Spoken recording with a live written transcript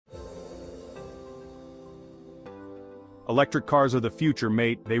Electric cars are the future,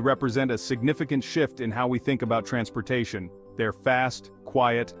 mate. They represent a significant shift in how we think about transportation. They're fast,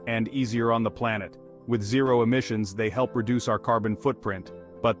 quiet, and easier on the planet. With zero emissions, they help reduce our carbon footprint.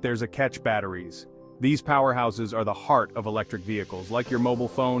 But there's a catch: batteries. These powerhouses are the heart of electric vehicles. Like your mobile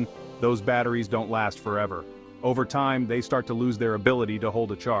phone, those batteries don't last forever. Over time, they start to lose their ability to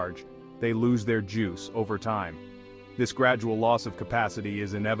hold a charge. They lose their juice over time. This gradual loss of capacity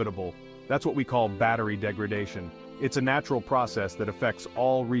is inevitable. That's what we call battery degradation. It's a natural process that affects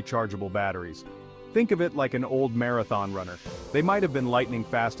all rechargeable batteries. Think of it like an old marathon runner. They might have been lightning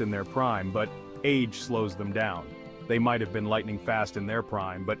fast in their prime, but age slows them down. They might have been lightning fast in their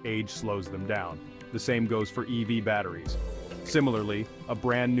prime, but age slows them down. The same goes for EV batteries. Similarly, a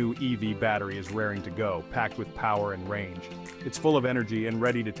brand new EV battery is raring to go, packed with power and range. It's full of energy and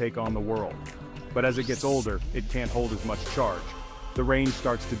ready to take on the world. But as it gets older, it can't hold as much charge. The range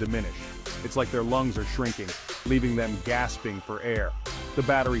starts to diminish. It's like their lungs are shrinking, leaving them gasping for air. The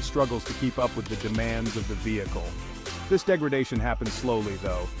battery struggles to keep up with the demands of the vehicle. This degradation happens slowly,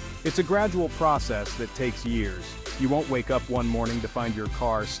 though. It's a gradual process that takes years. You won't wake up one morning to find your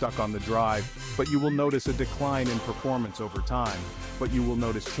car stuck on the drive, but you will notice a decline in performance over time. But you will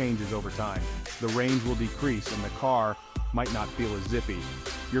notice changes over time. The range will decrease and the car might not feel as zippy.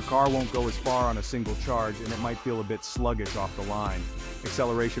 Your car won't go as far on a single charge and it might feel a bit sluggish off the line.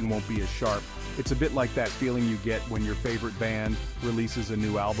 Acceleration won't be as sharp. It's a bit like that feeling you get when your favorite band releases a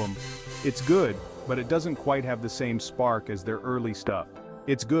new album. It's good, but it doesn't quite have the same spark as their early stuff.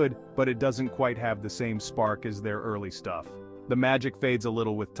 It's good, but it doesn't quite have the same spark as their early stuff. The magic fades a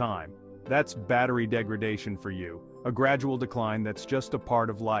little with time. That's battery degradation for you. A gradual decline that's just a part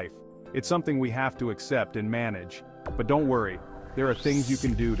of life. It's something we have to accept and manage. But don't worry, there are things you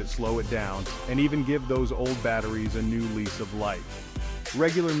can do to slow it down and even give those old batteries a new lease of life.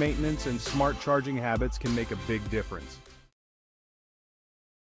 Regular maintenance and smart charging habits can make a big difference.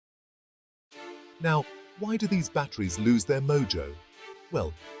 Now, why do these batteries lose their mojo?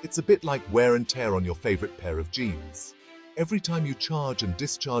 Well, it's a bit like wear and tear on your favorite pair of jeans. Every time you charge and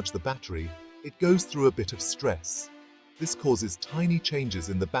discharge the battery, it goes through a bit of stress. This causes tiny changes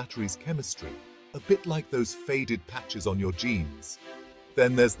in the battery's chemistry, a bit like those faded patches on your jeans.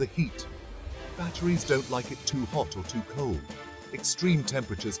 Then there's the heat. Batteries don't like it too hot or too cold. Extreme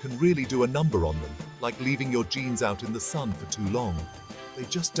temperatures can really do a number on them, like leaving your jeans out in the sun for too long. They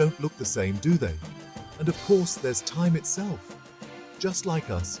just don't look the same, do they? And of course, there's time itself. Just like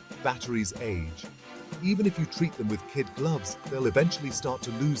us, batteries age. Even if you treat them with kid gloves, they'll eventually start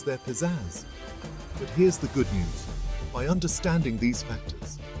to lose their pizzazz. But here's the good news. By understanding these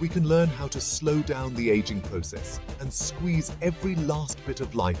factors, we can learn how to slow down the aging process and squeeze every last bit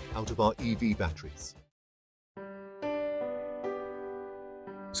of life out of our EV batteries.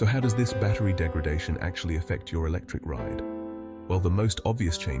 So how does this battery degradation actually affect your electric ride? Well, the most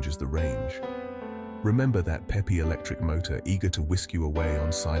obvious change is the range. Remember that peppy electric motor eager to whisk you away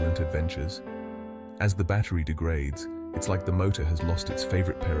on silent adventures? As the battery degrades, it's like the motor has lost its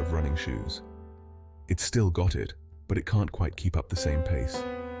favorite pair of running shoes. It's still got it, but it can't quite keep up the same pace.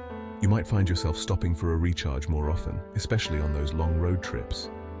 You might find yourself stopping for a recharge more often, especially on those long road trips.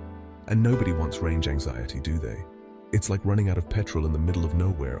 And nobody wants range anxiety, do they? It's like running out of petrol in the middle of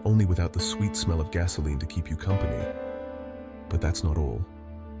nowhere, only without the sweet smell of gasoline to keep you company. But that's not all.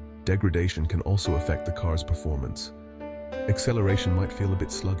 Degradation can also affect the car's performance. Acceleration might feel a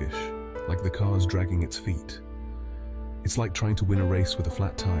bit sluggish, like the car's dragging its feet. It's like trying to win a race with a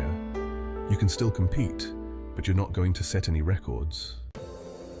flat tire. You can still compete, but you're not going to set any records.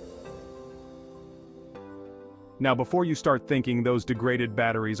 Now, before you start thinking those degraded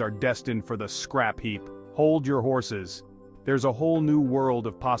batteries are destined for the scrap heap, hold your horses. There's a whole new world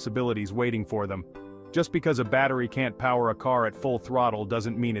of possibilities waiting for them. Just because a battery can't power a car at full throttle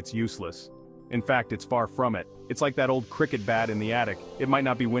doesn't mean it's useless. In fact, it's far from it. It's like that old cricket bat in the attic. It might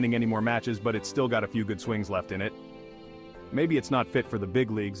not be winning any more matches, but it's still got a few good swings left in it. Maybe it's not fit for the big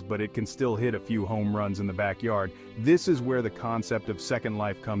leagues, but it can still hit a few home runs in the backyard. This is where the concept of second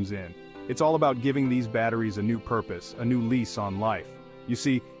life comes in. It's all about giving these batteries a new purpose, a new lease on life. You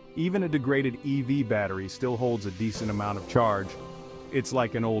see, even a degraded EV battery still holds a decent amount of charge. It's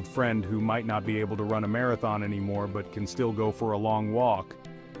like an old friend who might not be able to run a marathon anymore but can still go for a long walk.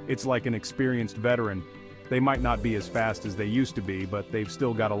 It's like an experienced veteran. They might not be as fast as they used to be, but they've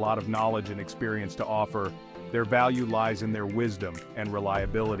still got a lot of knowledge and experience to offer. Their value lies in their wisdom and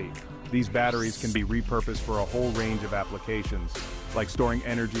reliability. These batteries can be repurposed for a whole range of applications, like storing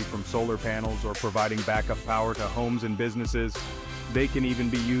energy from solar panels or providing backup power to homes and businesses. They can even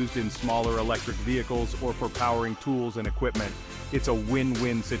be used in smaller electric vehicles or for powering tools and equipment. It's a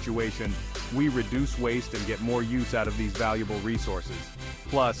win-win situation. we reduce waste and get more use out of these valuable resources.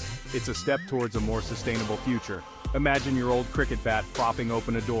 Plus, it's a step towards a more sustainable future. Imagine your old cricket bat propping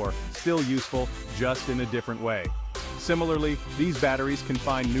open a door, still useful, just in a different way. Similarly, these batteries can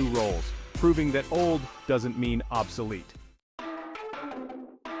find new roles, proving that old doesn't mean obsolete.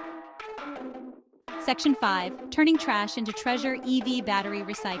 Section 5. Turning trash into treasure, EV battery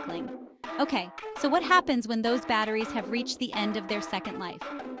recycling. Okay, so what happens when those batteries have reached the end of their second life?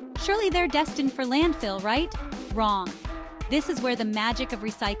 Surely they're destined for landfill, right? Wrong. This is where the magic of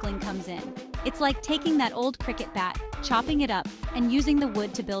recycling comes in. It's like taking that old cricket bat, chopping it up, and using the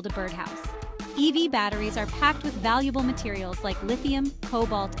wood to build a birdhouse. EV batteries are packed with valuable materials like lithium,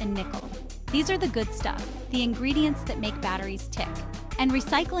 cobalt, and nickel. These are the good stuff, the ingredients that make batteries tick. And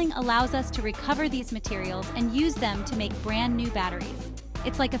recycling allows us to recover these materials and use them to make brand new batteries.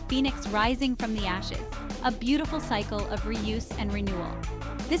 It's like a phoenix rising from the ashes, a beautiful cycle of reuse and renewal.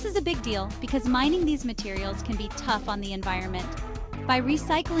 This is a big deal because mining these materials can be tough on the environment. By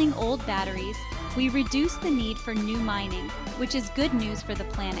recycling old batteries, we reduce the need for new mining, which is good news for the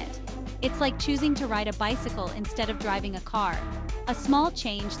planet. It's like choosing to ride a bicycle instead of driving a car, a small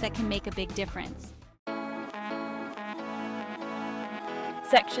change that can make a big difference.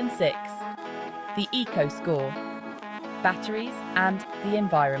 Section 6. The Eco Score. Batteries and the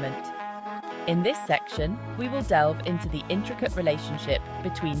environment. In this section, we will delve into the intricate relationship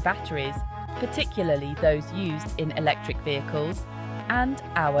between batteries, particularly those used in electric vehicles, and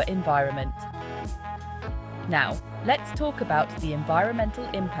our environment. Now, let's talk about the environmental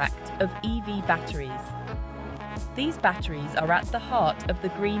impact of EV batteries. These batteries are at the heart of the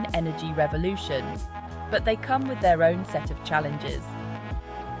green energy revolution, but they come with their own set of challenges.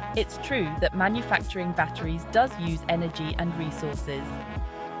 It's true that manufacturing batteries does use energy and resources.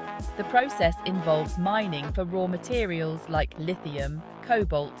 The process involves mining for raw materials like lithium,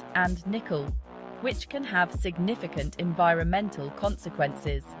 cobalt, and nickel, which can have significant environmental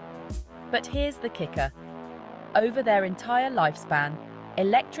consequences. But here's the kicker. Over their entire lifespan,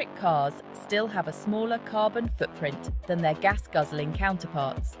 electric cars still have a smaller carbon footprint than their gas-guzzling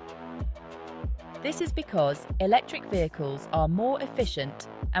counterparts. This is because electric vehicles are more efficient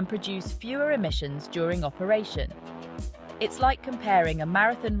and produce fewer emissions during operation. It's like comparing a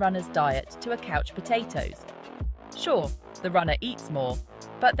marathon runner's diet to a couch potatoes. Sure, the runner eats more,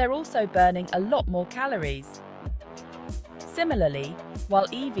 but they're also burning a lot more calories. Similarly, while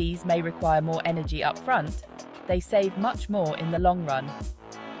EVs may require more energy up front, they save much more in the long run.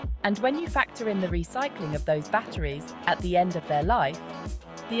 And when you factor in the recycling of those batteries at the end of their life,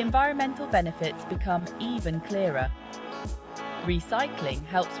 the environmental benefits become even clearer. Recycling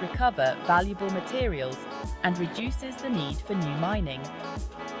helps recover valuable materials and reduces the need for new mining.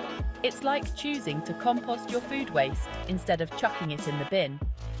 It's like choosing to compost your food waste instead of chucking it in the bin.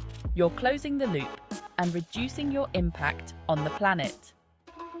 You're closing the loop and reducing your impact on the planet.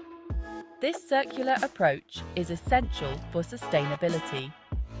 This circular approach is essential for sustainability.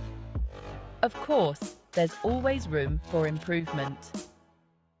 Of course, there's always room for improvement.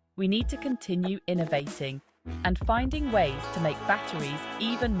 We need to continue innovating and finding ways to make batteries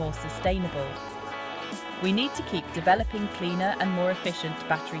even more sustainable. We need to keep developing cleaner and more efficient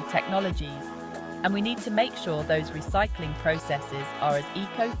battery technologies, and we need to make sure those recycling processes are as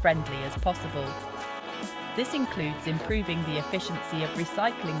eco-friendly as possible. This includes improving the efficiency of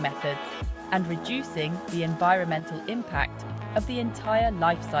recycling methods and reducing the environmental impact of the entire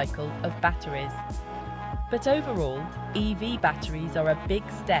life cycle of batteries. But overall, EV batteries are a big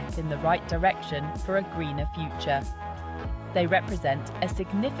step in the right direction for a greener future. They represent a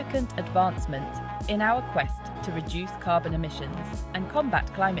significant advancement in our quest to reduce carbon emissions and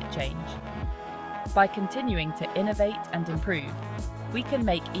combat climate change. By continuing to innovate and improve, we can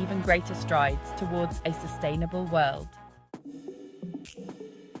make even greater strides towards a sustainable world.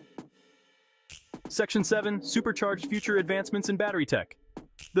 Section 7. Supercharged future advancements in battery tech.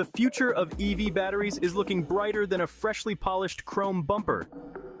 The future of EV batteries is looking brighter than a freshly polished chrome bumper.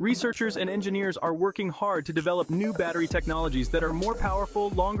 Researchers and engineers are working hard to develop new battery technologies that are more powerful,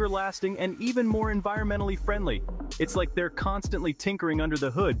 longer lasting, and even more environmentally friendly. It's like they're constantly tinkering under the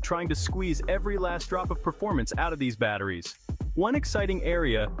hood, trying to squeeze every last drop of performance out of these batteries. One exciting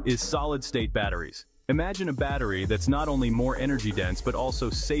area is solid-state batteries. Imagine a battery that's not only more energy dense but also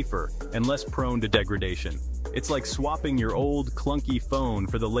safer and less prone to degradation. It's like swapping your old, clunky phone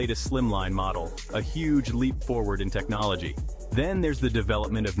for the latest slimline model, a huge leap forward in technology. Then there's the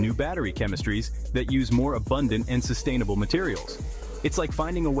development of new battery chemistries that use more abundant and sustainable materials. It's like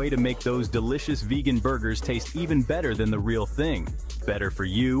finding a way to make those delicious vegan burgers taste even better than the real thing. Better for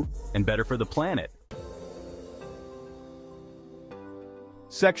you and better for the planet.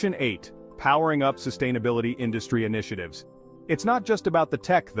 Section 8. powering up sustainability industry initiatives. It's not just about the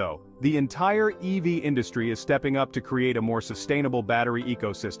tech, though. The entire EV industry is stepping up to create a more sustainable battery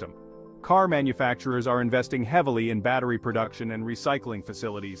ecosystem. Car manufacturers are investing heavily in battery production and recycling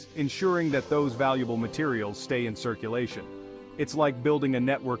facilities, ensuring that those valuable materials stay in circulation. It's like building a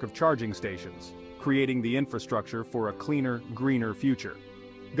network of charging stations, creating the infrastructure for a cleaner, greener future.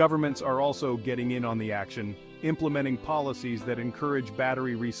 Governments are also getting in on the action, implementing policies that encourage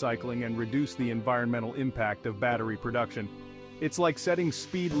battery recycling and reduce the environmental impact of battery production. It's like setting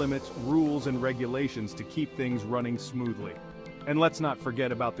speed limits, rules, and regulations to keep things running smoothly. And let's not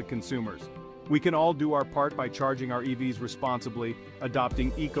forget about the consumers. We can all do our part by charging our EVs responsibly,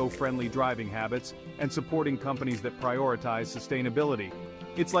 adopting eco-friendly driving habits, and supporting companies that prioritize sustainability.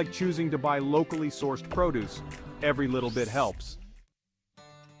 It's like choosing to buy locally sourced produce. Every little bit helps.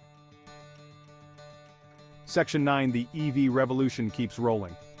 Section 9, the EV revolution keeps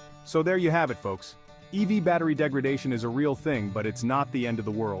rolling. So there you have it, folks. EV battery degradation is a real thing, but it's not the end of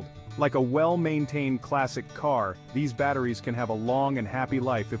the world. Like a well-maintained classic car, these batteries can have a long and happy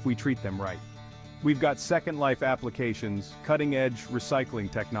life if we treat them right. We've got second life applications, cutting-edge recycling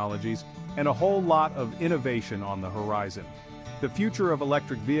technologies, and a whole lot of innovation on the horizon. The future of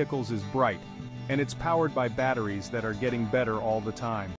electric vehicles is bright, and it's powered by batteries that are getting better all the time.